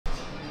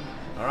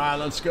All right,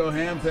 let's go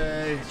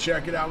Handpay.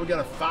 Check it out. We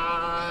got a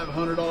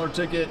 $500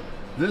 ticket.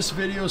 This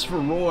video is for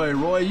Roy.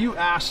 Roy, you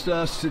asked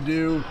us to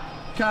do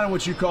kind of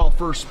what you call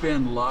first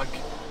spin luck.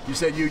 You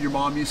said you and your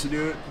mom used to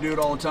do it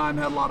all the time,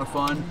 had a lot of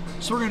fun.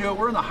 So we're gonna do it.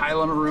 We're in the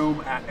Highlander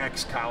room at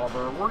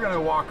Excalibur. We're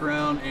gonna walk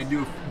around and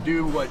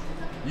do what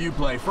you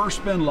play. First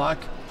spin luck.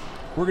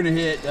 We're gonna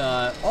hit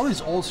all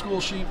these old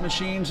school sheet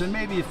machines and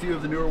maybe a few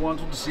of the newer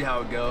ones. We'll just see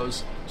how it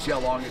goes, see how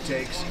long it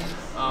takes.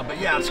 But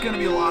yeah, it's gonna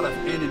be a lot of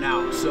in and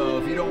out. So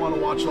if you don't wanna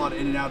watch a lot of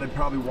in and out, I'd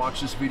probably watch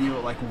this video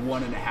at like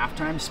 1.5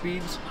 times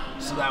speeds.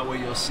 So that way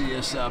you'll see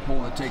us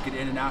pulling the ticket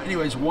in and out.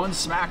 Anyways, one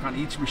smack on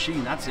each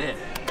machine, that's it.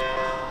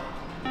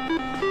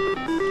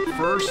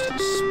 First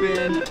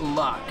spin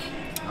luck.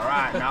 All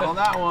right, now on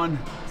that one.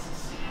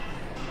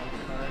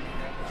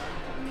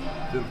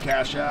 Do the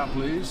cash out,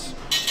 please.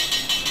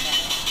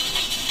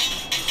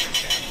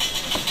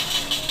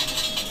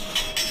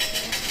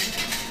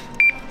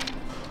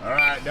 All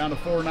right, down to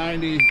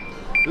 $4.90.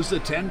 This is a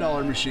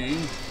 $10 machine.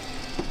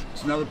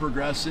 It's another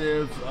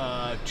progressive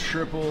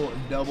triple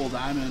double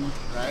diamond,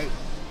 right?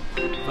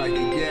 If I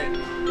can get,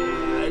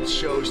 it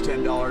shows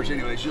 $10.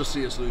 Anyways, you'll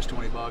see us lose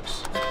 20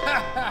 bucks.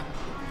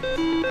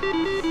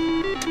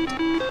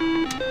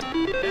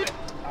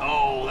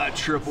 Oh, that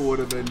triple would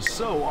have been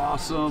so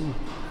awesome.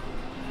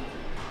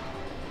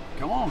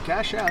 Come on,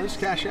 cash out. This is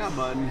cash out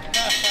button.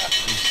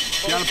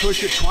 Gotta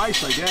push it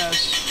twice, I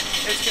guess.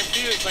 It's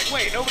confused. Like,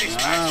 wait, nobody's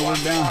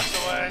walks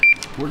away.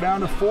 We're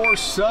down to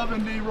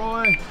 $4.70,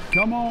 Roy.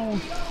 Come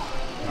on.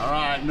 All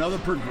right, another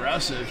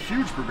progressive,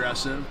 huge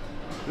progressive.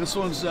 This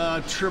one's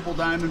triple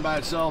diamond by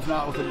itself,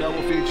 not with a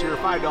double feature.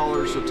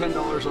 $5, so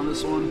 $10 on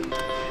this one.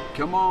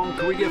 Come on,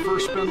 can we get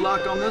first spin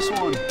luck on this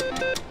one?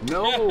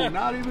 No,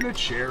 not even a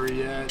cherry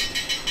yet.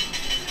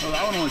 Oh,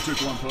 that one only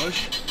took one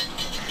push.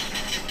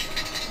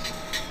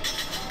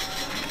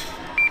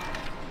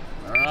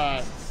 All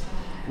right.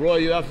 Roy,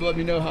 you have to let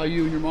me know how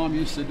you and your mom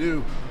used to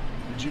do.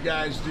 Did you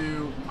guys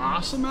do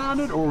awesome at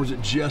it, or was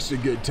it just a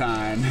good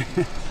time?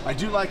 I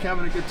do like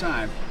having a good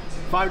time.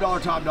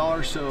 $5 top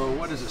dollar, so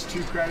what is this,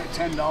 2 credit,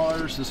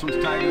 $10. This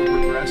one's tied to a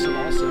progressive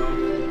also.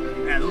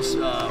 Man, those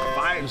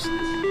fives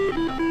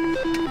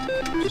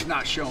just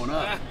not showing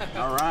up.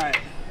 All right.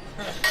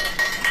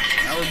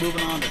 Now we're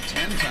moving on to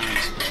 10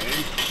 times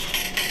pay.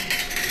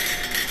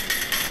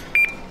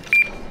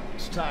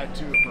 It's tied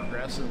to a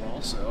progressive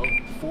also.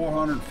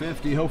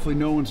 $450. Hopefully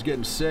no one's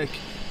getting sick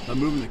by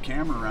moving the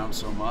camera around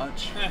so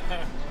much.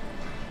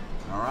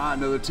 All right,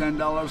 another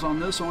 $10 on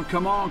this one.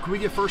 Come on, can we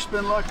get first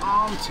spin luck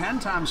on 10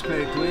 times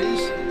pay,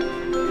 please?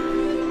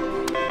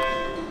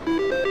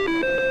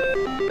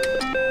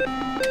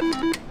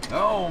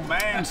 Oh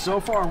man, so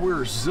far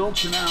we're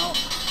zilching out.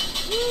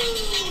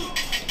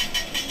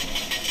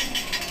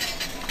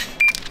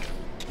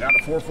 Down to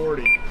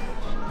 $4.40.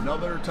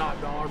 Another top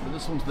dollar, but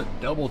this one's the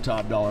double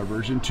top dollar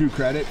version. 2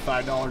 credit,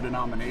 $5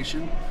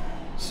 denomination.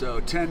 So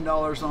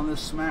 $10 on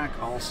this smack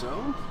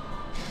also.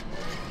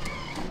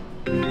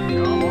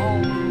 Come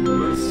on,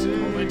 let's see.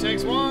 Only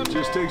takes one.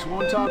 Just takes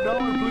one top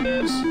dollar,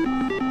 please.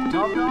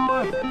 Top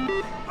dollar.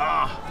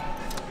 Ah,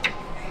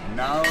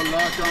 no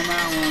luck on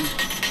that one.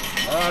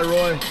 All right,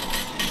 Roy.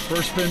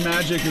 First spin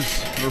magic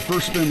is, or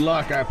first spin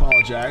luck, I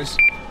apologize.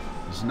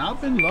 It's not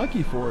been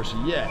lucky for us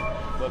yet,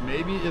 but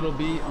maybe it'll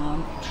be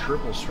on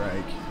triple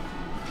strike.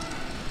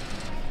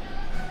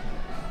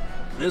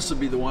 This would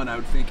be the one I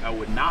would think I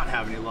would not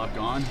have any luck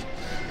on.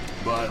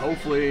 But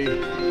hopefully,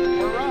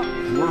 we're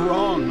wrong. We're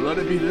wrong. Let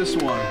it be this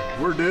one.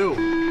 We're due.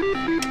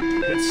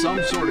 It's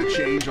some sort of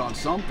change on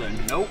something.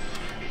 Nope.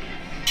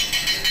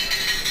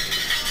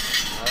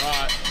 All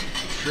right.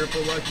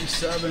 Triple lucky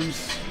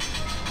sevens.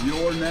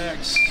 You're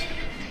next.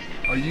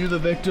 Are you the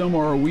victim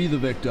or are we the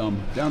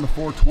victim? Down to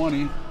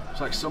 $4.20.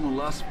 Looks like someone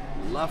left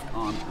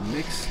on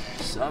mixed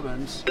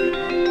sevens. All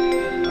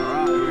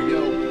right, here we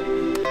go.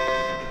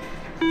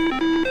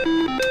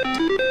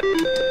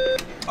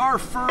 Our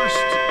first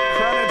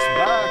credits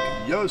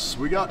back. Yes,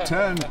 we got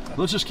 10.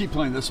 Let's just keep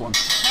playing this one.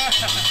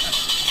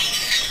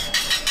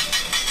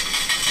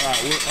 All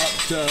right, we're up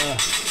to,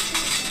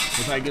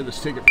 if I get this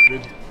ticket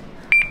printed,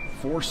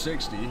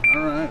 $4.60.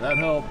 All right, that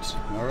helped.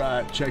 All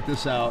right, check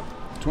this out.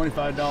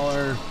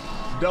 $25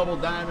 double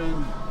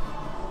diamond.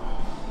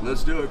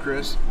 Let's do it,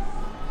 Chris.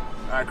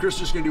 All right, Chris is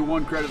just gonna do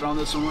 1 credit on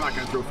this one. We're not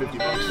gonna throw 50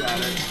 bucks at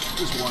it.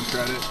 Just 1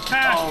 credit.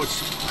 Oh,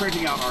 it's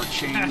printing out our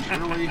change.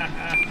 Really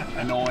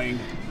annoying.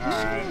 All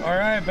right. All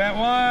right, bet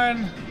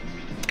 1.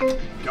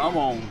 Come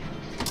on.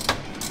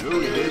 Ooh,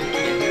 he did the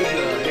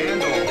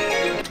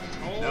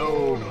handle.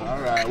 No.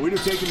 All right, we'd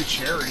have taken a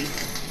cherry.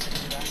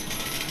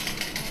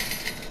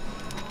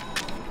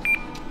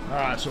 All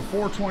right, so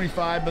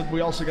 $4.25, but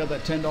we also got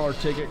that $10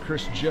 ticket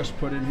Chris just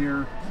put in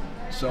here.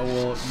 So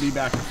we'll be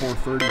back at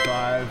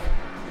 $4.35.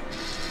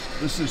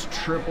 This is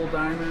triple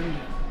diamond.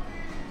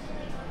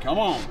 Come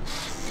on.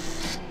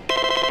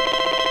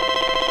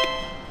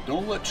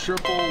 Don't let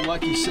triple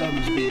lucky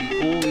sevens be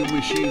the only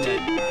machine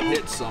that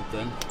hits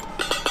something.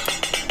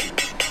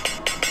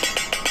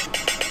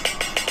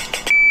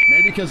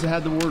 Maybe because it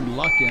had the word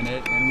luck in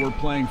it, and we're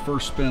playing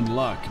first spin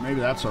luck. Maybe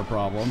that's our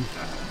problem.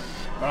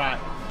 All right,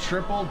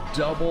 triple,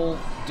 double,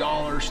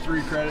 dollars,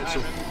 3 credits,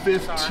 so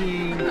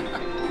 15.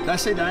 Did I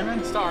say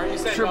diamond? Star, you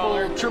said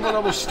dollar. Triple,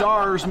 double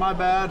stars, my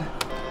bad.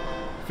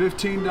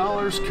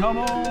 $15, come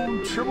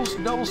on, triple,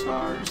 double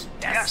stars.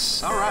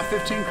 Yes, all right,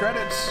 15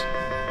 credits.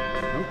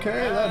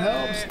 Okay, that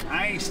helps.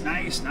 Nice,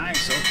 nice,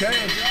 nice,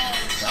 okay.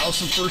 That was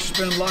some first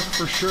spin luck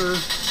for sure.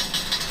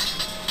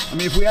 I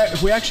mean,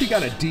 if we actually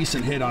got a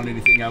decent hit on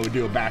anything, I would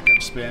do a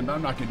backup spin, but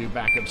I'm not gonna do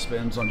backup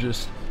spins on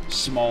just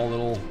small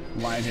little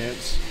line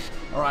hits.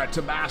 All right,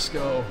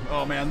 Tabasco.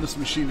 Oh man, this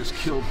machine has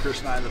killed Chris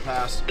and I in the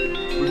past.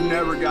 We've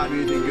never gotten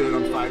anything good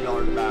on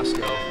 $5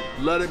 Tabasco.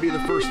 Let it be the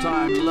first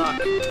time.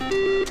 Luck.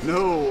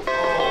 No.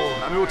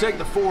 Oh, I mean, we'll take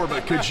the 4,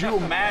 but could you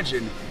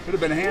imagine? It would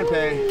have been a hand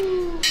pay.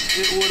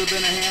 It would have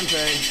been a hand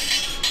pay.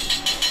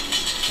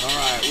 All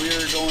right, we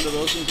are going to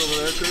those ones over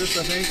there, Chris,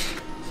 I think.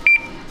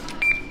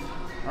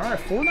 All right,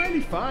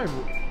 $4.95.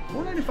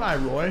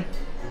 $4.95, Roy.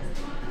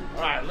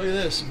 All right, look at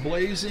this.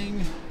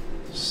 Blazing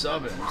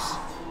sevens.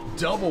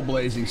 Double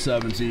blazing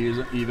sevens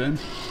even.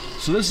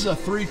 So this is a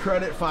 3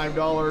 credit,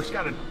 $5. It's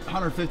got a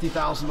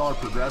 $150,000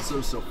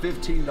 progressive, so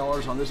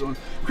 $15 on this one.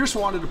 Chris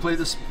wanted to play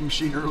this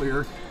machine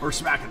earlier, or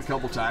smack it a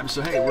couple times,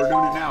 so hey, we're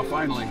doing it now,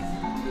 finally.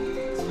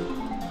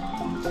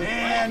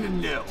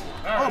 And no.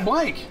 Oh,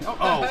 blank.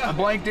 Oh, a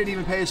blank didn't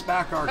even pay us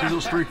back our, because it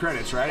was 3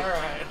 credits, right? All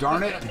right.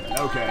 Darn it.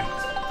 Okay.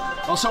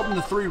 I was hoping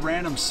the 3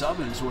 random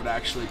sevens would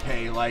actually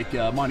pay like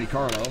Monte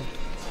Carlo.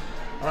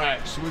 All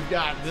right, so we've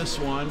got this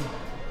one.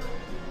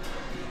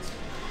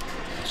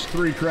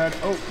 3 credit.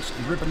 Oh, it's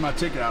ripping my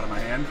ticket out of my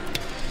hand.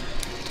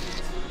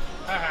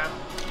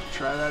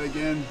 Try that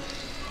again.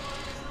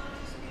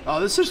 Oh,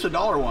 this is just a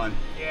 $1 one.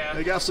 Yeah.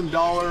 They got some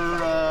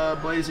dollar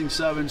blazing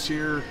sevens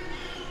here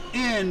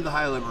in the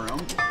high limit room.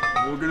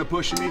 We're gonna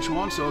push them each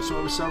one, so that's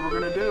what we said we're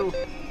gonna do.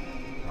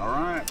 All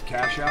right,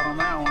 cash out on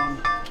that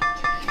one.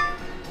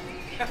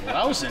 Well,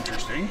 that was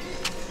interesting.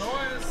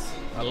 Noise.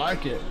 I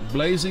like it.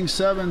 Blazing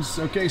sevens.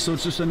 Okay, so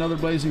it's just another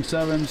blazing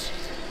sevens.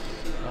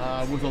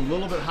 With a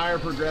little bit higher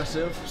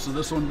progressive. So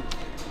this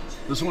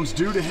one's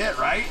due to hit,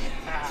 right?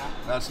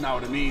 That's not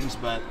what it means,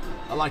 but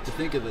I like to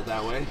think of it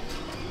that way.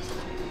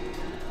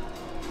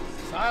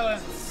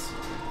 Silence.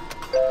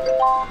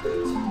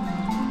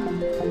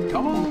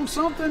 Come on,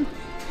 something.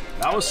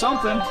 That was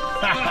something.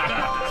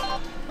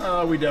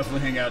 We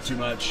definitely hang out too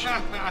much.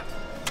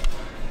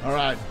 All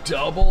right,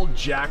 double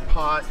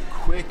jackpot,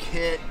 quick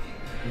hit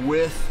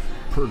with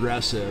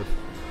progressive.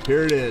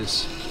 Here it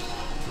is.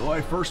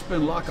 Boy, first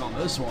spin luck on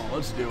this one.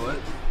 Let's do it.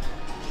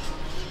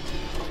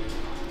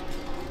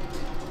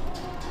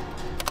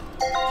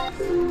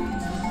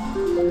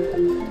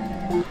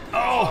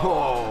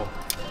 Oh,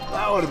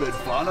 that would have been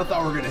fun. I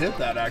thought we were going to hit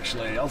that,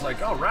 actually. I was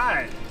like, all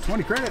right,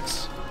 20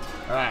 credits.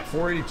 All right,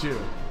 482.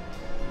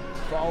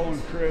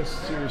 Following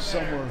Chris to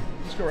somewhere.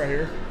 Let's go right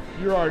here.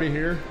 You're already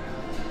here.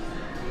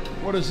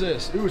 What is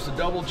this? Ooh, it's a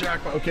double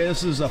jackpot. Okay,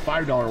 this is a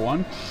 $5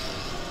 one.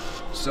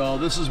 So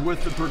this is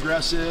with the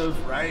progressive,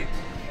 right?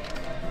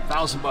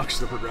 $1,000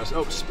 the progressive.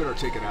 Oh, spit our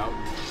ticket out.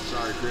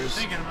 Sorry, Chris.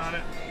 Thinking about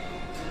it.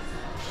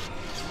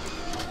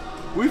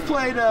 We've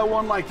played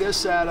one like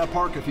this at a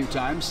park a few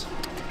times.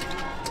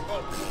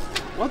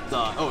 What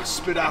the? Oh, it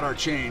spit out our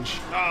change.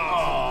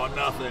 Oh,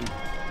 nothing.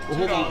 We'll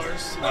hold on.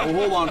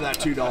 We'll hold on to that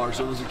 $2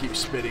 so it doesn't keep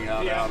spitting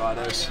out on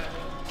us.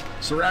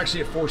 So we're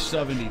actually at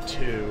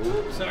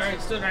 472. Sorry,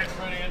 it's still right in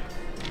front of you.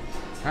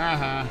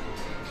 Haha.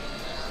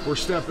 We're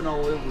stepping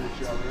all over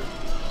each other.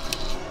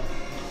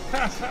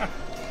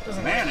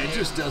 Man, it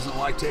just doesn't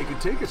like taking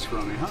tickets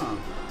from me, huh?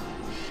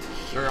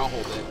 There, I'll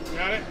hold it.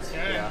 Got it?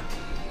 Yeah.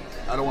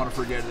 I don't want to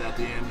forget it at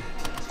the end.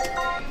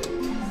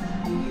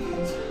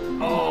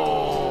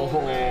 Oh,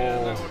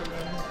 man, that would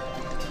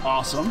have been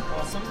awesome.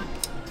 awesome.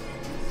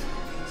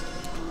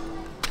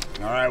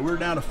 All right, we're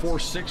down to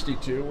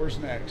 462. Where's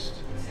next?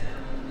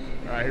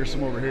 All right, here's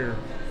some over here.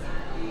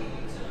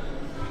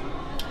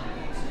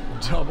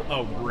 Double.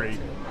 Oh, great.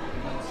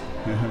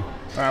 All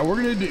right, we're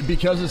gonna do,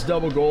 because it's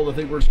double gold, I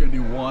think we're just gonna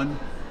do 1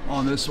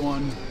 on this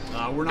one.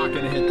 We're not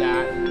gonna hit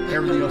that.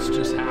 Everything else is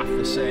just half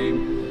the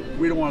same.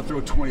 We don't want to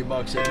throw 20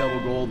 bucks at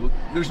double gold.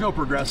 There's no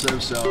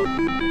progressive, so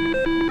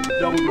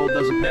double gold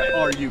doesn't pay.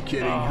 Are you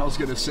kidding? I was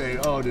gonna say,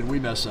 oh, did we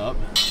mess up?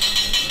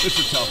 It's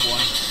a tough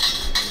one.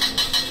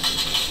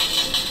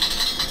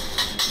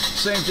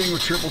 Same thing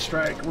with triple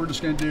strike. We're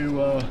just gonna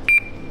do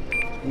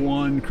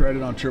 1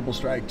 credit on triple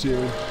strike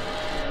too.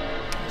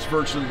 It's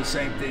virtually the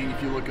same thing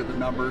if you look at the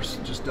numbers,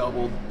 just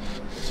doubled.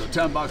 So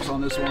 10 bucks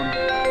on this one.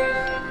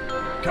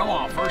 Come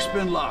on, first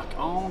spin luck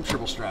on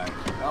triple strike.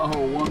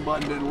 Oh, 1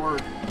 button didn't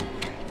work.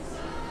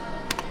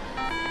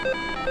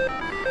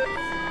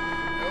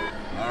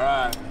 All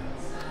right.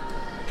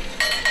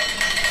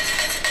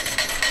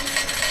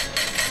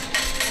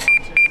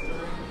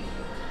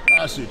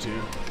 Let's do 2. 2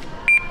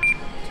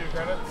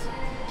 credits.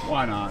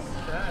 Why not?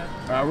 Okay.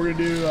 All right, we're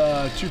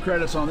gonna do 2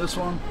 credits on this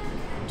one.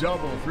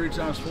 Double, 3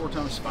 times, 4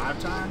 times, 5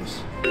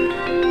 times. You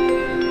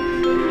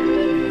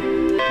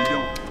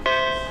don't.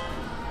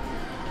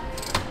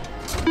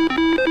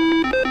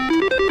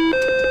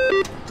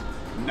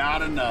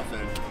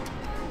 nothing.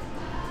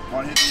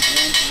 Want to hit these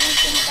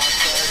ones on the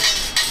backside?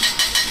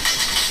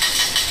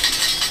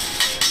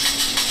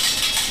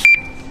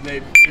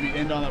 Maybe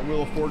end on that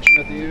Wheel of Fortune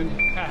at the end.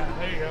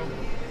 There you go.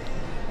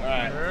 All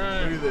right,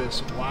 look at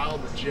this.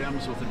 Wild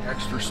gems with an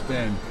extra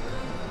spin.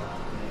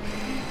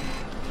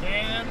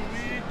 Can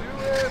we do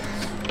it?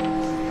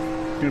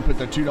 Gonna put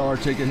that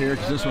 $2 ticket here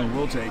because this one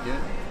will take it.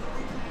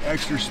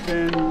 Extra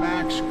spin,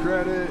 max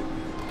credit.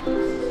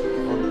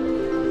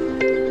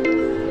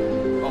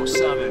 Oh,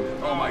 7.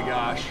 Oh my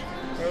gosh.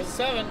 There was a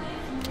 7.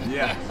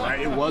 Yeah,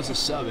 right. It was a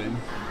 7.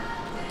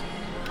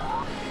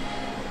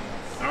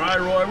 All right,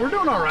 Roy, we're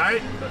doing all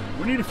right.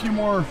 We need a few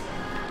more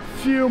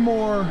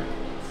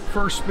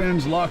first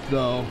spins luck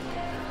though.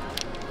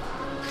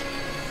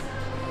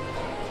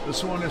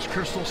 This one is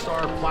Crystal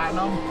Star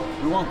Platinum.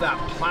 We want that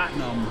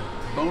platinum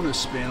bonus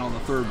spin on the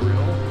third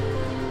reel.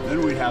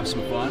 Then we'd have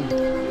some fun.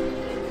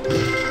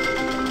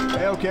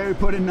 Hey, okay, we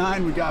put in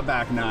 9, we got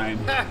back 9.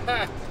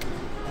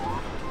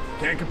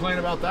 Can't complain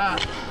about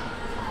that.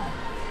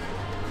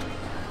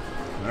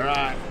 All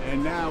right,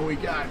 and now we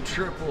got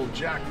triple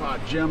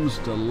jackpot gems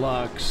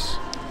deluxe.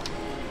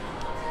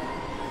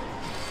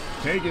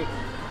 Take it.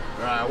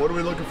 All right, what are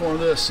we looking for in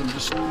this? Some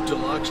just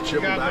deluxe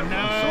triple got the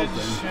back nudge,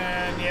 something.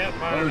 and yep,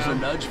 There's a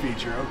nudge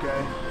feature,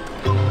 okay.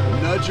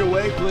 Nudge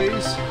away,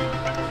 please.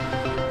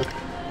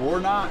 Or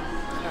not.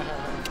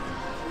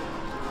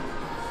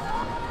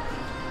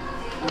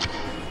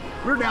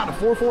 We're down to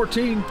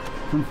 414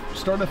 from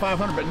starting at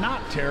 500, but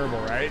not terrible,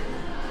 right?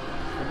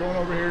 We're going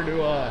over here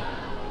to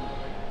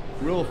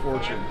Wheel of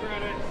Fortune. 5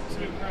 credit,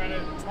 2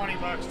 credit, $20,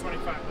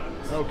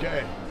 $25.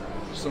 Okay,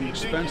 some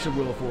expensive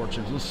Wheel of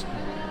Fortunes.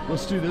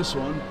 Let's do this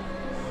one.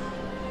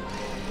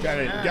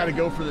 Gotta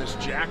go for this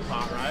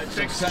jackpot, right?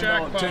 So Six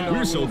jackpot.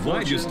 We're so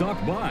glad you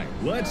stopped by.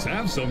 Let's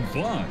have some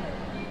fun.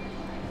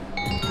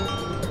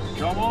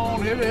 Come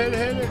on, hit it, hit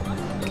it, hit it.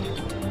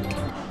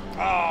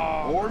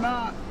 Oh. Or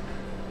not.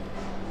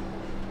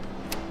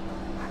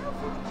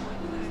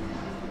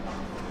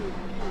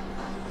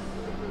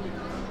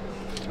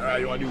 All right,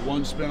 you want to do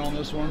one spin on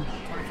this one?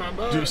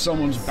 $25. Do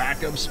someone's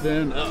backup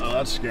spin? Uh-oh,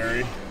 that's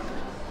scary.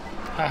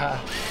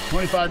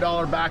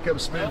 $25 backup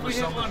spin for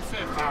someone. Hit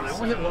 150. Oh, they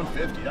only hit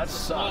 150. That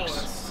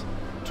sucks.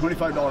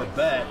 $25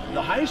 bet.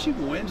 The highest you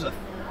can win is a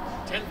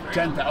 10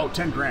 grand.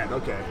 10 grand.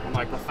 Okay. I'm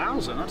like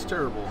 1,000. That's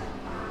terrible.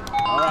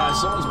 All right,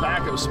 someone's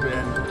backup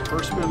spin.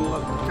 First spin.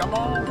 Come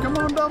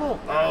on, double.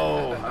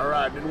 Oh, all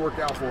right. Didn't work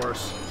out for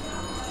us.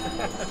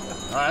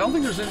 All right, I don't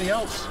think there's anything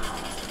else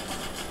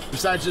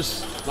besides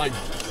just like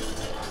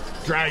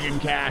dragon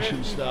cash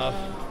and stuff.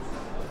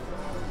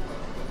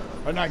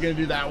 I'm not gonna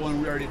do that one.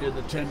 We already did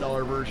the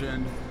 $10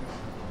 version.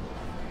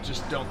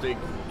 Just not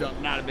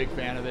a big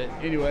fan of it.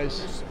 Anyways.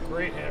 That's a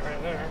great hit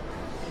right there.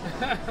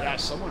 Yeah,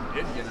 someone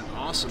did get an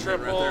awesome hit right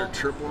Triple. there.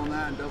 Triple on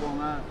that and double on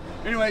that.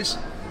 Anyways,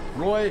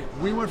 Roy,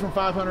 we went from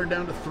 500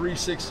 down to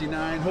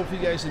 369. Hopefully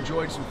you guys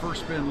enjoyed some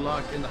first spin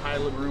luck in the high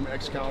living room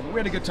Excalibur. We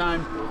had a good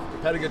time.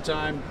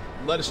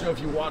 Let us know if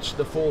you watched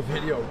the full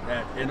video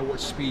and at what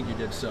speed you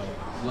did so.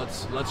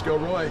 Let's go,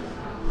 Roy.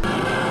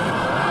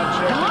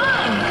 Come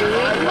on,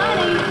 big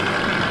money.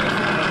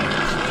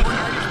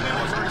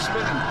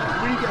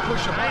 We need to get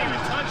pushed I away. didn't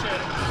even touch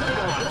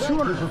it.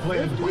 200 for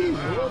playing 50.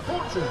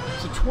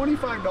 It's a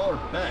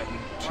 $25 bet.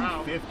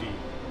 250.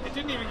 It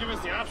didn't even give us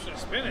the option to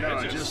spin it. No,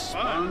 it it just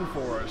spun.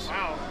 spun for us.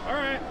 Wow. All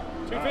right.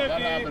 Wow, 250.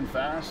 that happened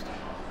fast.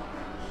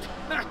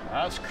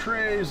 That's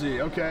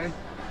crazy. Okay.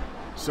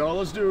 So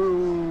let's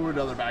do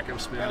another backup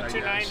spin. Got I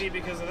 290 guess.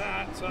 because of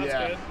that, so that's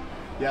Yeah. good.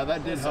 Yeah,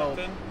 that did help,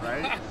 Something.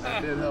 right?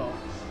 That did help.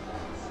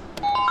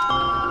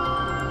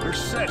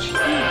 There's such huge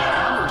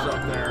numbers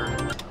up there.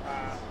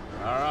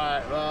 All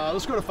right,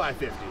 let's go to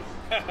 550.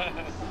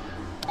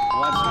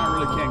 Well, that's not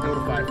really can't go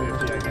to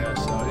 550, I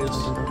guess.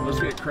 So let's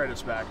get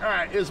credits back. All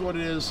right, is what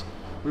it is.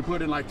 We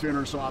put in like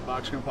 300 some odd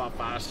bucks, gonna pop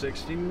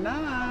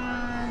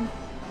 569.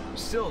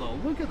 Still though,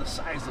 look at the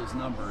size of those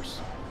numbers.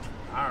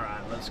 All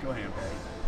right, let's go Handpay.